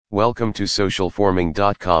Welcome to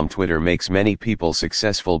socialforming.com. Twitter makes many people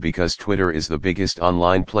successful because Twitter is the biggest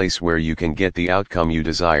online place where you can get the outcome you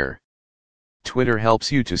desire. Twitter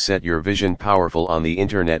helps you to set your vision powerful on the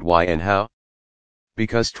internet. Why and how?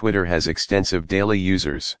 Because Twitter has extensive daily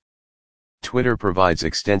users. Twitter provides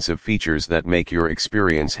extensive features that make your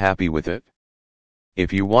experience happy with it.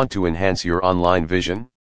 If you want to enhance your online vision,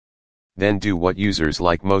 then do what users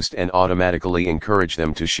like most and automatically encourage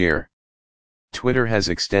them to share. Twitter has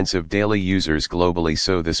extensive daily users globally,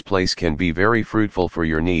 so this place can be very fruitful for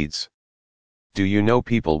your needs. Do you know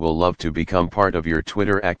people will love to become part of your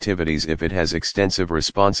Twitter activities if it has extensive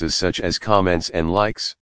responses such as comments and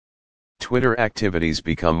likes? Twitter activities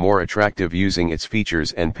become more attractive using its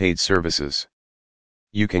features and paid services.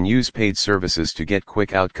 You can use paid services to get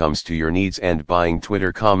quick outcomes to your needs, and buying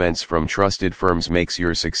Twitter comments from trusted firms makes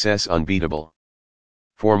your success unbeatable.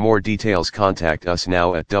 For more details, contact us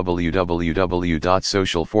now at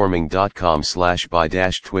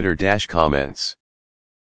www.socialforming.com/buy-Twitter-comments.